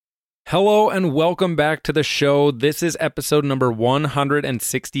Hello and welcome back to the show. This is episode number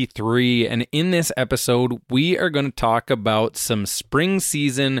 163, and in this episode, we are going to talk about some spring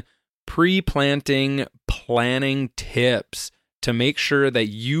season pre-planting planning tips to make sure that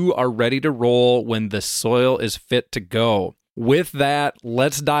you are ready to roll when the soil is fit to go. With that,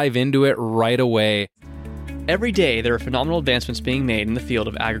 let's dive into it right away. Every day, there are phenomenal advancements being made in the field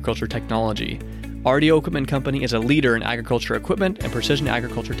of agriculture technology. RDO Equipment Company is a leader in agriculture equipment and precision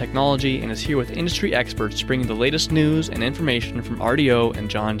agriculture technology and is here with industry experts bringing the latest news and information from RDO and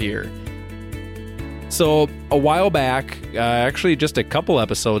John Deere. So a while back, actually just a couple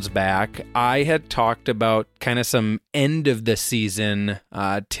episodes back, I had talked about kind of some end of the season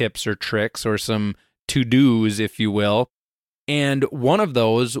tips or tricks or some to-dos, if you will. And one of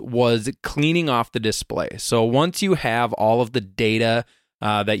those was cleaning off the display. So once you have all of the data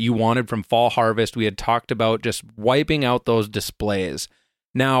that you wanted from fall harvest, we had talked about just wiping out those displays.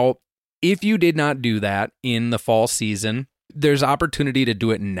 Now, if you did not do that in the fall season, there's opportunity to do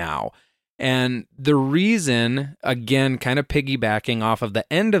it now. And the reason, again, kind of piggybacking off of the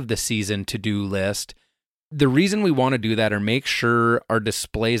end of the season to-do list, the reason we want to do that or make sure our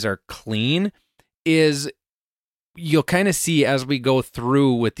displays are clean is you'll kind of see as we go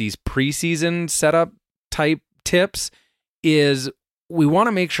through with these preseason setup type tips is we want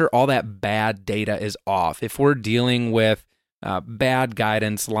to make sure all that bad data is off. If we're dealing with bad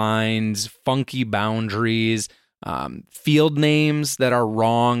guidance lines, funky boundaries, field names that are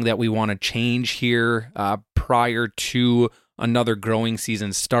wrong that we want to change here prior to another growing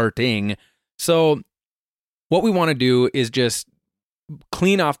season starting. So what we want to do is just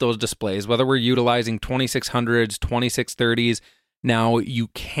clean off those displays, whether we're utilizing 2600s, 2630s. Now, you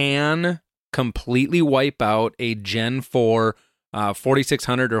can completely wipe out a Gen 4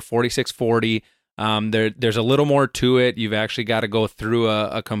 4600 or 4640. There's a little more to it. You've actually got to go through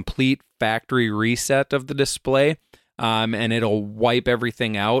a complete factory reset of the display, and it'll wipe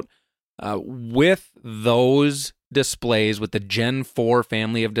everything out. With those displays, with the Gen 4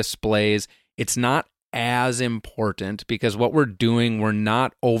 family of displays, it's not as important because what we're doing, we're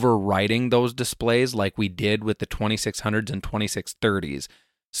not overwriting those displays like we did with the 2600s and 2630s.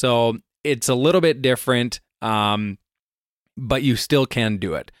 So it's a little bit different, but you still can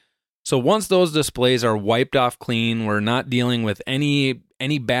do it. So once those displays are wiped off clean, we're not dealing with any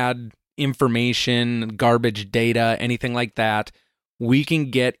bad information, garbage data, anything like that, we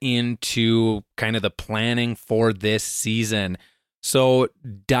can get into kind of the planning for this season. So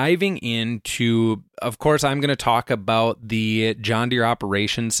diving into, of course, I'm going to talk about the John Deere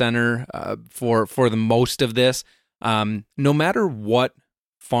Operations Center for the most of this. No matter what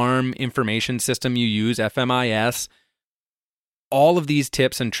farm information system you use, FMIS, all of these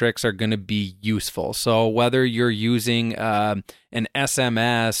tips and tricks are going to be useful. So whether you're using an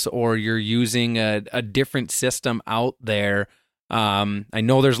SMS or you're using a different system out there, I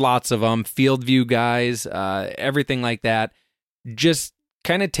know there's lots of them, FieldView guys, everything like that. Just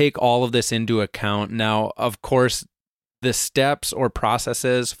kind of take all of this into account. Now, of course, the steps or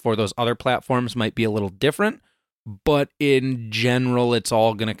processes for those other platforms might be a little different, but in general, it's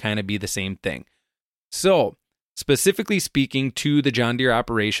all going to kind of be the same thing. So specifically speaking to the John Deere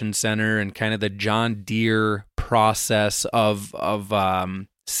Operations Center and kind of the John Deere process of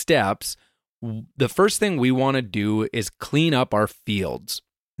steps, the first thing we want to do is clean up our fields.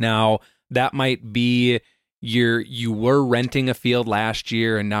 Now, that might be you were renting a field last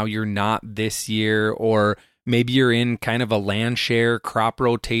year and now you're not this year, or maybe you're in kind of a land share crop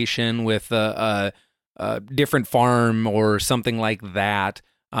rotation with a different farm or something like that.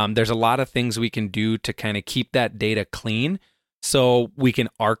 There's a lot of things we can do to kind of keep that data clean. So we can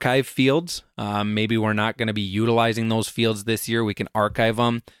archive fields. Maybe we're not going to be utilizing those fields this year. We can archive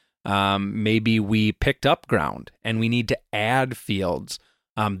them. Maybe we picked up ground and we need to add fields.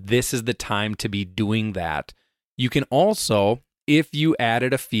 This is the time to be doing that. You can also, if you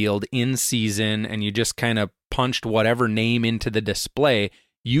added a field in season and you just kind of punched whatever name into the display,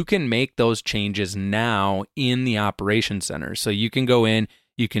 you can make those changes now in the Operations Center. So you can go in,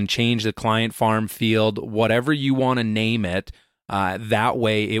 you can change the client farm field, whatever you want to name it. That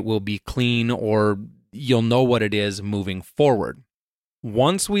way it will be clean, or you'll know what it is moving forward.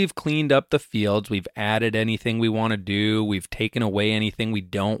 Once we've cleaned up the fields, we've added anything we want to do, we've taken away anything we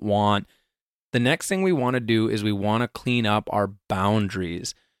don't want, the next thing we want to do is we want to clean up our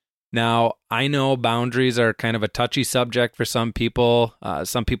boundaries. Now, I know boundaries are kind of a touchy subject for some people.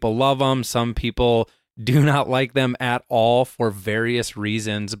 Some people love them. Some people do not like them at all for various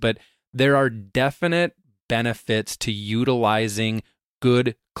reasons. But there are definite benefits to utilizing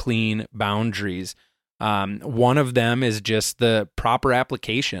good, clean boundaries. One of them is just the proper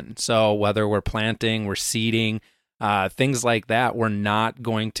application. So whether we're planting, we're seeding, things like that, we're not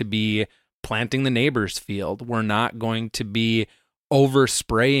going to be planting the neighbor's field. We're not going to be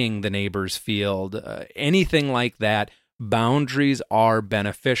overspraying the neighbor's field, anything like that. Boundaries are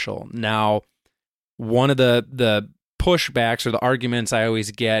beneficial. Now, one of the pushbacks or the arguments I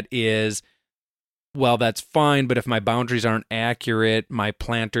always get is, well, that's fine, but if my boundaries aren't accurate, my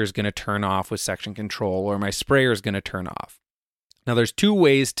planter is going to turn off with section control or my sprayer is going to turn off. Now, there's two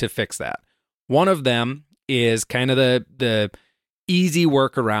ways to fix that. One of them is kind of the easy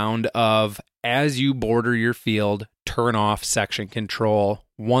workaround of, as you border your field, turn off section control.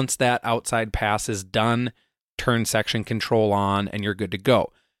 Once that outside pass is done, turn section control on and you're good to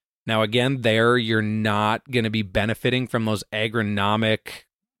go. Now, again, there you're not going to be benefiting from those agronomic,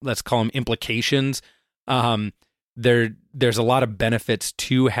 let's call them implications. There's a lot of benefits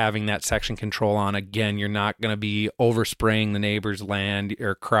to having that section control on. Again, you're not going to be overspraying the neighbor's land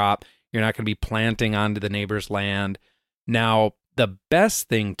or crop. You're not going to be planting onto the neighbor's land. Now, the best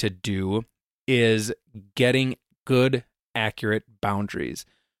thing to do is getting good, accurate boundaries.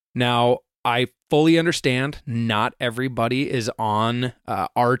 Now, I fully understand not everybody is on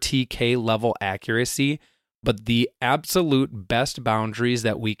RTK level accuracy, but the absolute best boundaries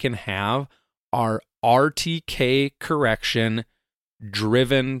that we can have are RTK correction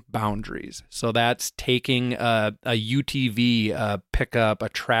driven boundaries. So that's taking a UTV, a pickup, a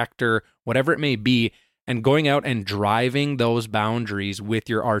tractor, whatever it may be, and going out and driving those boundaries with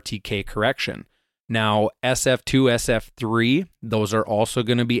your RTK correction. Now, SF2, SF3, those are also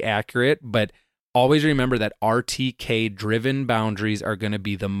going to be accurate, but always remember that RTK-driven boundaries are going to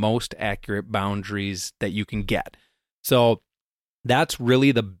be the most accurate boundaries that you can get. So that's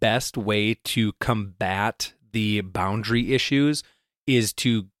really the best way to combat the boundary issues, is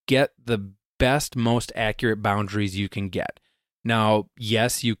to get the best, most accurate boundaries you can get. Now,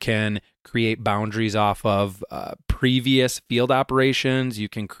 yes, you can create boundaries off of previous field operations. You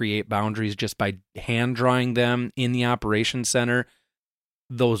can create boundaries just by hand drawing them in the operations center.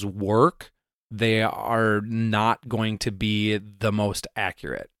 Those work. They are not going to be the most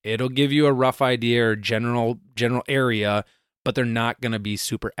accurate. It'll give you a rough idea or general area, but they're not going to be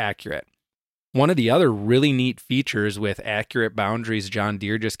super accurate. One of the other really neat features with accurate boundaries John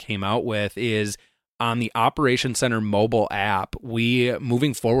Deere just came out with is on the Operations Center mobile app,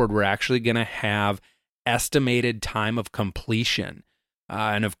 moving forward, we're actually going to have estimated time of completion.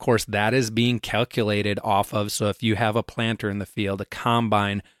 And of course, that is being calculated off of, so if you have a planter in the field, a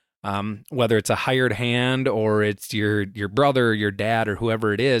combine, whether it's a hired hand or it's your brother, your dad, or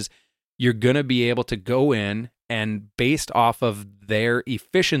whoever it is, you're going to be able to go in and, based off of their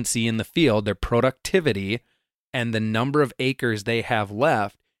efficiency in the field, their productivity, and the number of acres they have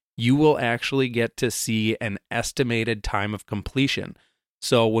left, you will actually get to see an estimated time of completion.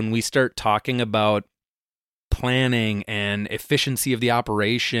 So when we start talking about planning and efficiency of the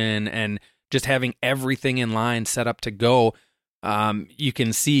operation and just having everything in line set up to go, you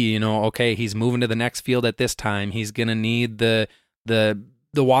can see, okay, he's moving to the next field at this time. He's going to need the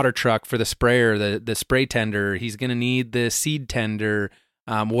water truck for the sprayer, the spray tender. He's going to need the seed tender,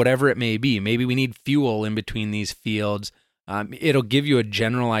 whatever it may be. Maybe we need fuel in between these fields. It'll give you a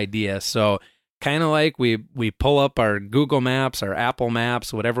general idea. So kind of like we pull up our Google Maps, our Apple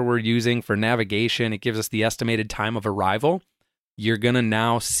Maps, whatever we're using for navigation, it gives us the estimated time of arrival. You're going to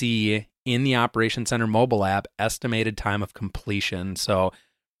now see in the Operations Center mobile app estimated time of completion. So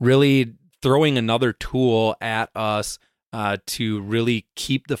really throwing another tool at us to really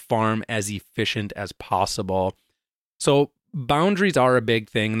keep the farm as efficient as possible. So boundaries are a big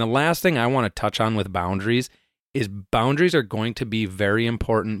thing. And the last thing I want to touch on with boundaries is boundaries are going to be very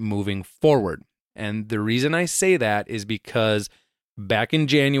important moving forward. And the reason I say that is because back in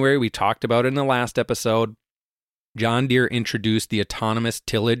January, we talked about it in the last episode, John Deere introduced the autonomous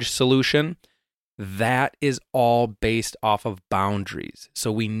tillage solution. That is all based off of boundaries.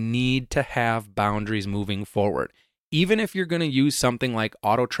 So we need to have boundaries moving forward. Even if you're going to use something like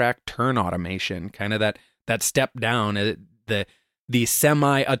AutoTrack turn automation, kind of that step down, the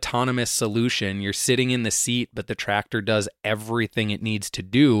semi-autonomous solution, you're sitting in the seat, but the tractor does everything it needs to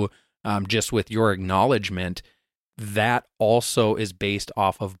do just with your acknowledgement. That also is based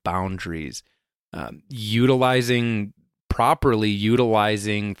off of boundaries. Properly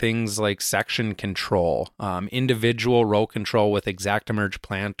utilizing things like section control, individual row control with ExactEmerge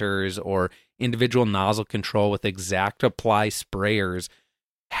planters, or individual nozzle control with ExactApply sprayers.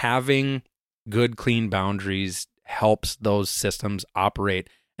 Having good, clean boundaries helps those systems operate.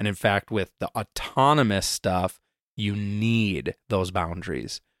 And in fact, with the autonomous stuff, you need those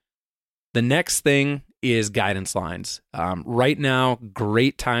boundaries. The next thing is guidance lines. Right now,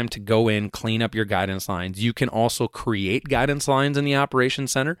 great time to go in, clean up your guidance lines. You can also create guidance lines in the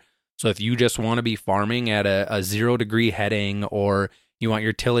operations center. So if you just want to be farming at a 0 degree heading, or you want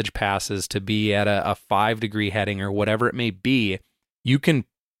your tillage passes to be at a 5 degree heading, or whatever it may be, you can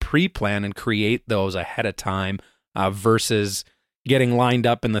pre-plan and create those ahead of time versus getting lined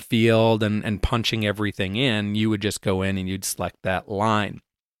up in the field and punching everything in. You would just go in and you'd select that line.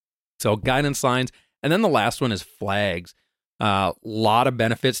 So guidance lines. And then the last one is flags. A lot of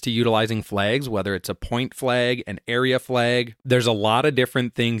benefits to utilizing flags, whether it's a point flag, an area flag. There's a lot of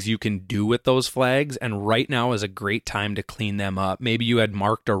different things you can do with those flags, and right now is a great time to clean them up. Maybe you had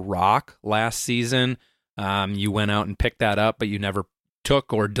marked a rock last season. You went out and picked that up, but you never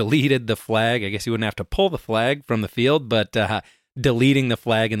took or deleted the flag. I guess you wouldn't have to pull the flag from the field, but deleting the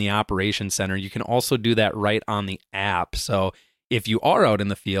flag in the operations center, you can also do that right on the app. So if you are out in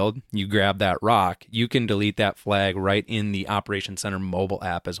the field, you grab that rock, you can delete that flag right in the Operations Center mobile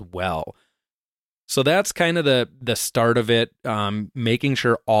app as well. So that's kind of the start of it, making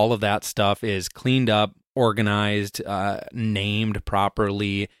sure all of that stuff is cleaned up, organized, named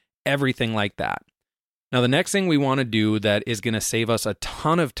properly, everything like that. Now, the next thing we want to do that is going to save us a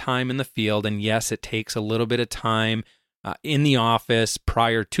ton of time in the field, and yes, it takes a little bit of time in the office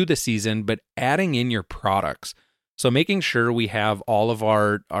prior to the season, but adding in your products. So making sure we have all of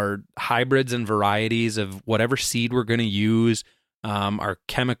our hybrids and varieties of whatever seed we're going to use, our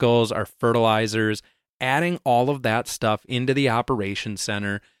chemicals, our fertilizers, adding all of that stuff into the operations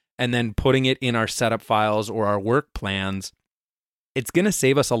center and then putting it in our setup files or our work plans. It's going to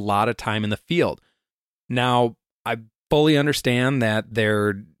save us a lot of time in the field. Now, I fully understand that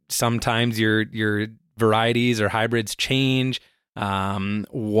sometimes your varieties or hybrids change.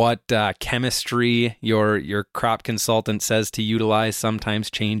 What chemistry your crop consultant says to utilize sometimes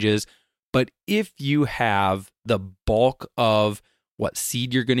changes. But if you have the bulk of what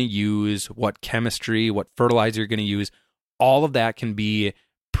seed you're going to use, what chemistry, what fertilizer you're going to use, all of that can be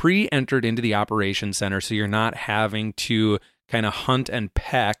pre-entered into the operations center, so you're not having to kind of hunt and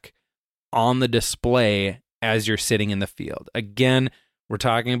peck on the display as you're sitting in the field. Again, we're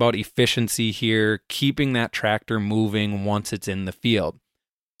talking about efficiency here, keeping that tractor moving once it's in the field.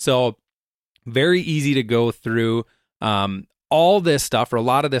 So very easy to go through. All this stuff, or a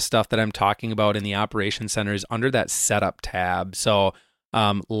lot of this stuff that I'm talking about in the Operations Center, is under that Setup tab. So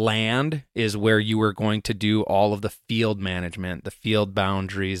land is where you are going to do all of the field management, the field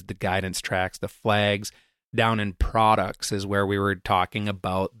boundaries, the guidance tracks, the flags. Down in products is where we were talking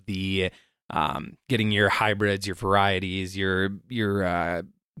about the getting your hybrids, your varieties, your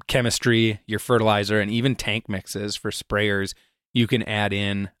chemistry, your fertilizer, and even tank mixes for sprayers. You can add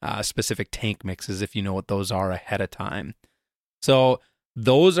in specific tank mixes if you know what those are ahead of time. So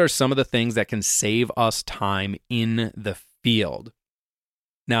those are some of the things that can save us time in the field.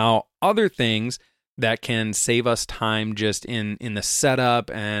 Now, other things that can save us time just in the setup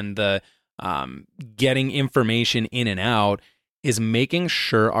and the getting information in and out is making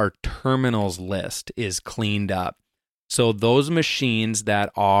sure our terminals list is cleaned up. So those machines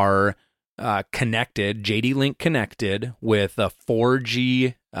that are connected, JD Link connected with a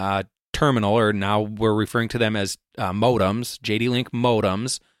 4G terminal, or now we're referring to them as modems, JD Link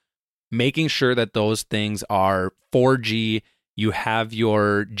modems, making sure that those things are 4G. You have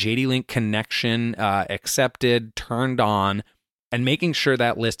your JD Link connection accepted, turned on, and making sure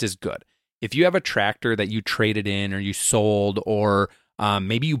that list is good. If you have a tractor that you traded in or you sold, or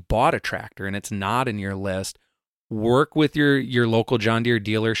maybe you bought a tractor and it's not in your list, work with your local John Deere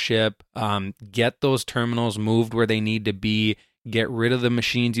dealership, get those terminals moved where they need to be, get rid of the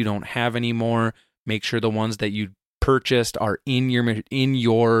machines you don't have anymore, make sure the ones that you purchased are in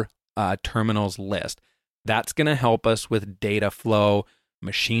your terminals list. That's going to help us with data flow,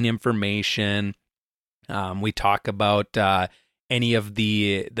 machine information. We talk about any of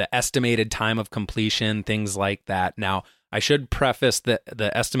the estimated time of completion, things like that. Now, I should preface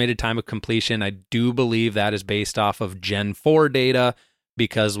the estimated time of completion. I do believe that is based off of Gen 4 data,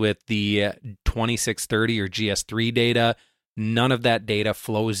 because with the 2630 or GS3 data, none of that data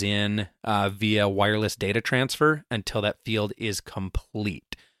flows in via wireless data transfer until that field is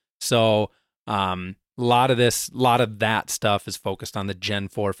complete. So a lot of that stuff is focused on the Gen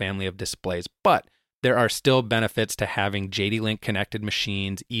 4 family of displays, but there are still benefits to having JD Link connected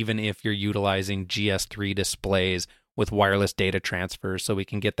machines, even if you're utilizing GS3 displays with wireless data transfer, so we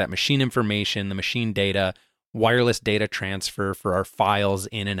can get that machine information, the machine data, wireless data transfer for our files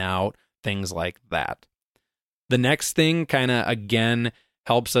in and out, things like that. The next thing kind of, again,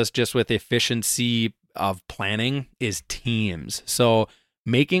 helps us just with efficiency of planning is teams. So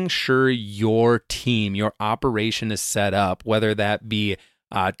making sure your team, your operation is set up, whether that be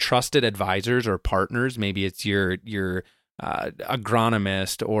trusted advisors or partners. Maybe it's your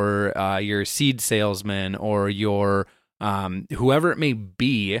agronomist or your seed salesman or your whoever it may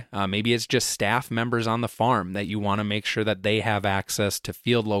be. Maybe it's just staff members on the farm that you want to make sure that they have access to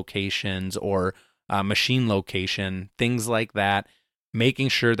field locations or machine location, things like that, making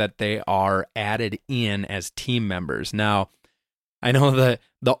sure that they are added in as team members. Now, I know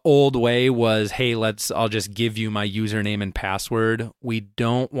the old way was, hey, I'll just give you my username and password. We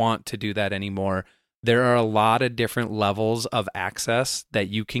don't want to do that anymore. There are a lot of different levels of access that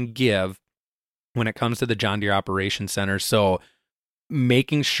you can give when it comes to the John Deere Operations Center. So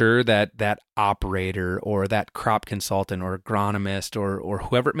making sure that that operator or that crop consultant or agronomist or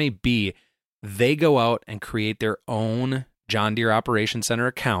whoever it may be, they go out and create their own John Deere Operations Center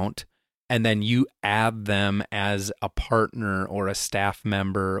account, and then you add them as a partner or a staff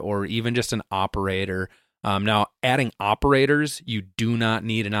member or even just an operator. Now, adding operators, you do not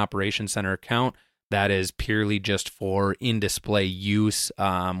need an Operations Center account. That is purely just for in-display use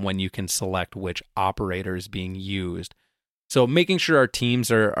when you can select which operator is being used. So making sure our teams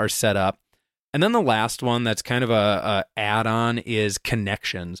are set up. And then the last one that's kind of a add-on is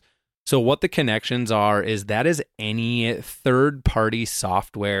connections. So what the connections are is that is any third-party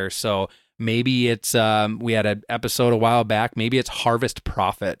software. So maybe it's, we had an episode a while back, maybe it's Harvest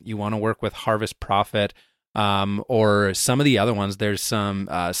Profit. You want to work with Harvest Profit. Or some of the other ones. There's some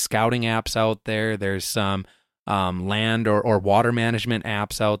scouting apps out there. There's some land or water management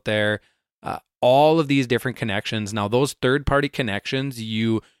apps out there. All of these different connections. Now, those third-party connections,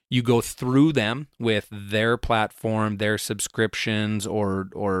 you go through them with their platform, their subscriptions,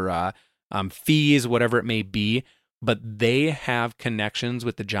 or fees, whatever it may be. But they have connections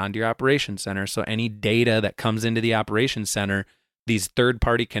with the John Deere Operations Center. So any data that comes into the Operations Center, these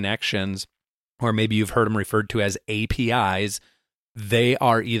third-party connections, or maybe you've heard them referred to as APIs, they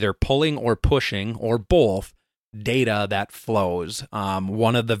are either pulling or pushing, or both, data that flows.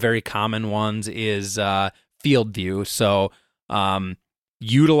 One of the very common ones is FieldView. So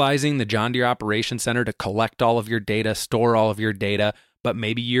utilizing the John Deere Operations Center to collect all of your data, store all of your data, but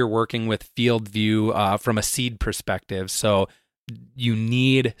maybe you're working with FieldView from a seed perspective. So you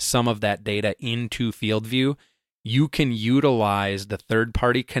need some of that data into FieldView. You can utilize the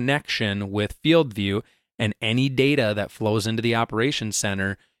third-party connection with FieldView, and any data that flows into the Operations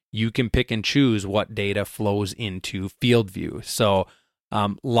Center, you can pick and choose what data flows into FieldView. So a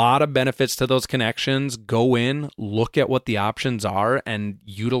lot of benefits to those connections. Go in, look at what the options are, and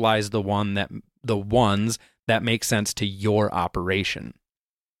utilize the ones that make sense to your operation.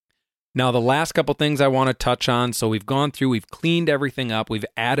 Now, the last couple things I want to touch on. So we've gone through, we've cleaned everything up, we've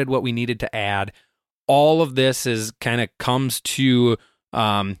added what we needed to add. All of this comes to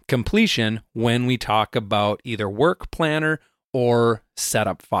completion when we talk about either work planner or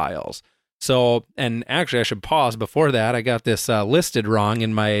setup files. So, and actually I should pause before that. I got this listed wrong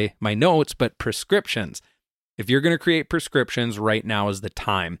in my notes, but prescriptions. If you're going to create prescriptions, right now is the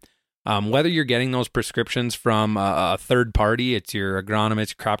time. Whether you're getting those prescriptions from a third party, it's your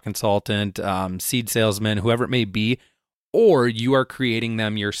agronomist, crop consultant, seed salesman, whoever it may be, or you are creating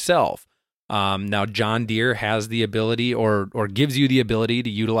them yourself. Now, John Deere has the ability or gives you the ability to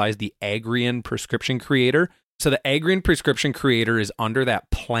utilize the Agrion Prescription Creator. So the Agrion Prescription Creator is under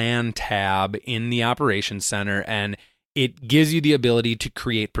that Plan tab in the Operations Center, and it gives you the ability to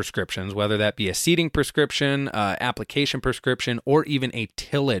create prescriptions, whether that be a seeding prescription, application prescription, or even a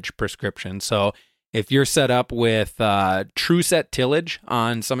tillage prescription. So if you're set up with TrueSet Tillage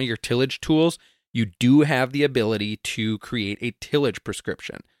on some of your tillage tools, you do have the ability to create a tillage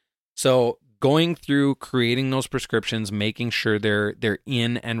prescription. So going through creating those prescriptions, making sure they're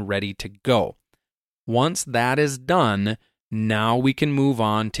in and ready to go. Once that is done, now we can move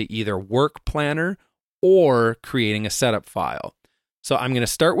on to either Work Planner or creating a setup file. So I'm going to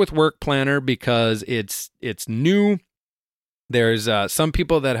start with Work Planner because it's new. There's some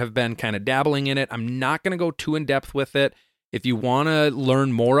people that have been kind of dabbling in it. I'm not going to go too in depth with it. If you want to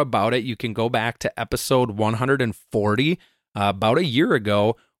learn more about it, you can go back to episode 140. About a year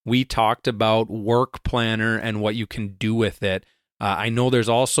ago, we talked about Work Planner and what you can do with it. I know there's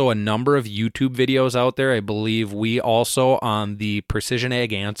also a number of YouTube videos out there. I believe we also, on the Precision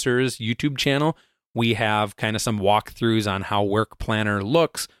Ag Answers YouTube channel, we have kind of some walkthroughs on how Work Planner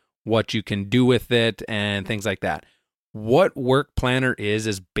looks, what you can do with it, and things like that. What Work Planner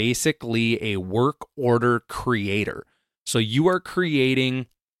is basically a work order creator. So you are creating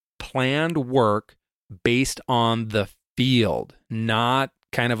planned work based on the field, not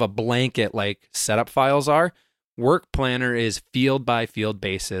kind of a blanket like setup files are. Work Planner is field by field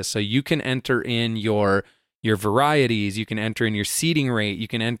basis. So you can enter in your varieties, you can enter in your seeding rate, you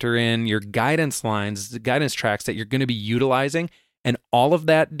can enter in your guidance lines, the guidance tracks that you're going to be utilizing, and all of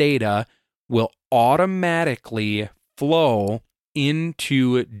that data will automatically flow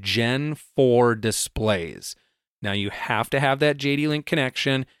into Gen 4 displays. Now you have to have that JD-Link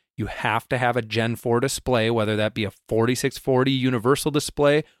connection. You have to have a Gen 4 display, whether that be a 4640 universal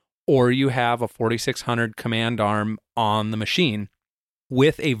display or you have a 4600 command arm on the machine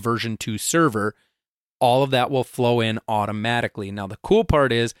with a version 2 server. All of that will flow in automatically. Now, the cool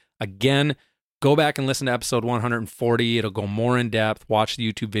part is, again, go back and listen to episode 140. It'll go more in depth, watch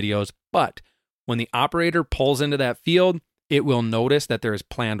the YouTube videos. But when the operator pulls into that field, it will notice that there is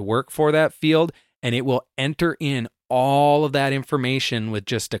planned work for that field, and it will enter in all of that information with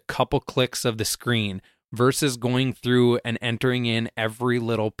just a couple clicks of the screen versus going through and entering in every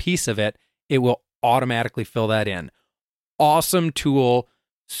little piece of it. It will automatically fill that in. Awesome tool,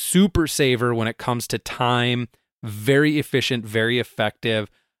 super saver when it comes to time, very efficient, very effective.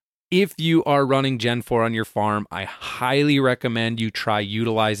 If you are running Gen 4 on your farm, I highly recommend you try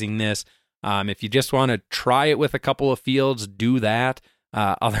utilizing this. If you just want to try it with a couple of fields, do that.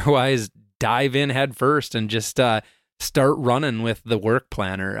 Otherwise, dive in head first and just start running with the Work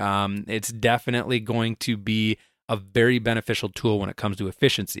Planner. It's definitely going to be a very beneficial tool when it comes to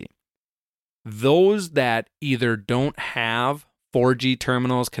efficiency. Those that either don't have 4G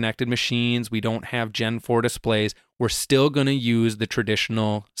terminals, connected machines, we don't have Gen 4 displays, we're still going to use the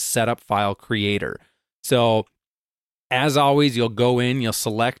traditional setup file creator. So as always, you'll go in, you'll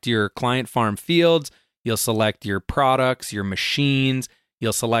select your client farm fields, you'll select your products, your machines,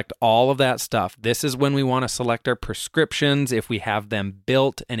 you'll select all of that stuff. This is when we want to select our prescriptions, if we have them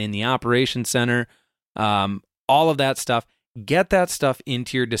built and in the operations center, all of that stuff. Get that stuff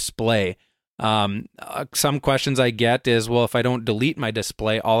into your display. Some questions I get is, well, if I don't delete my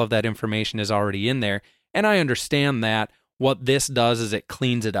display, all of that information is already in there. And I understand that. What this does is it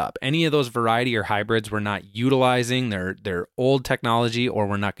cleans it up. Any of those variety or hybrids we're not utilizing, they're old technology, or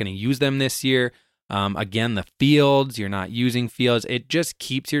we're not going to use them this year. Again, the fields, you're not using fields. It just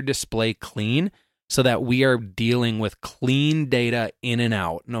keeps your display clean so that we are dealing with clean data in and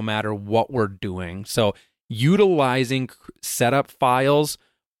out, no matter what we're doing. So utilizing setup files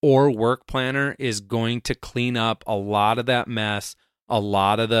or Work Planner is going to clean up a lot of that mess, a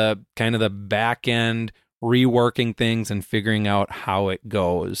lot of the kind of the back end reworking things and figuring out how it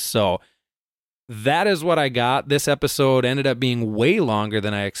goes. So that is what I got. This episode ended up being way longer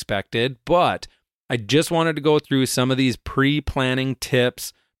than I expected, but I just wanted to go through some of these pre-planning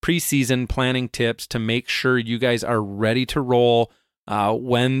tips, pre-season planning tips to make sure you guys are ready to roll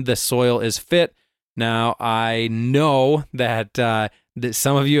when the soil is fit. Now, I know that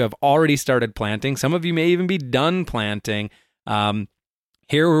some of you have already started planting. Some of you may even be done planting.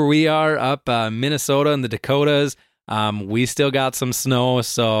 Here where we are up Minnesota and the Dakotas, we still got some snow,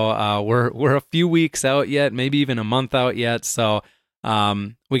 so we're a few weeks out yet, maybe even a month out yet. So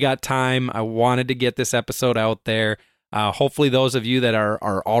we got time. I wanted to get this episode out there. Hopefully those of you that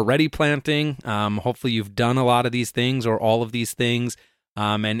are already planting, hopefully you've done a lot of these things or all of these things.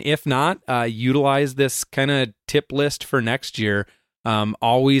 And if not, utilize this kind of tip list for next year.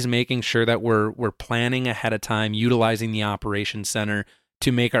 Always making sure that we're planning ahead of time, utilizing the operations center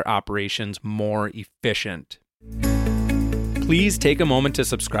to make our operations more efficient. Please take a moment to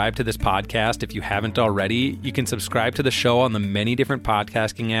subscribe to this podcast if you haven't already. You can subscribe to the show on the many different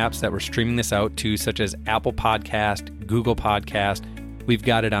podcasting apps that we're streaming this out to, such as Apple Podcast, Google Podcast. We've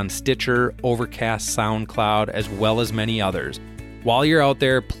got it on Stitcher, Overcast, SoundCloud, as well as many others. While you're out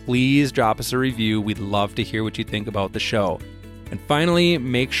there, please drop us a review. We'd love to hear what you think about the show. And finally,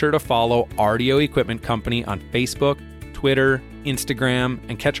 make sure to follow RDO Equipment Company on Facebook, Twitter, Instagram,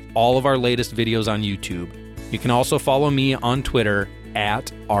 and catch all of our latest videos on YouTube. You can also follow me on Twitter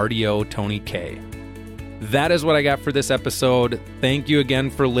at RDO Tony K. That is what I got for this episode. Thank you again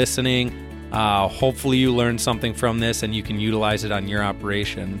for listening. Hopefully you learned something from this and you can utilize it on your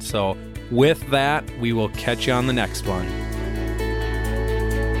operation. So with that, we will catch you on the next one.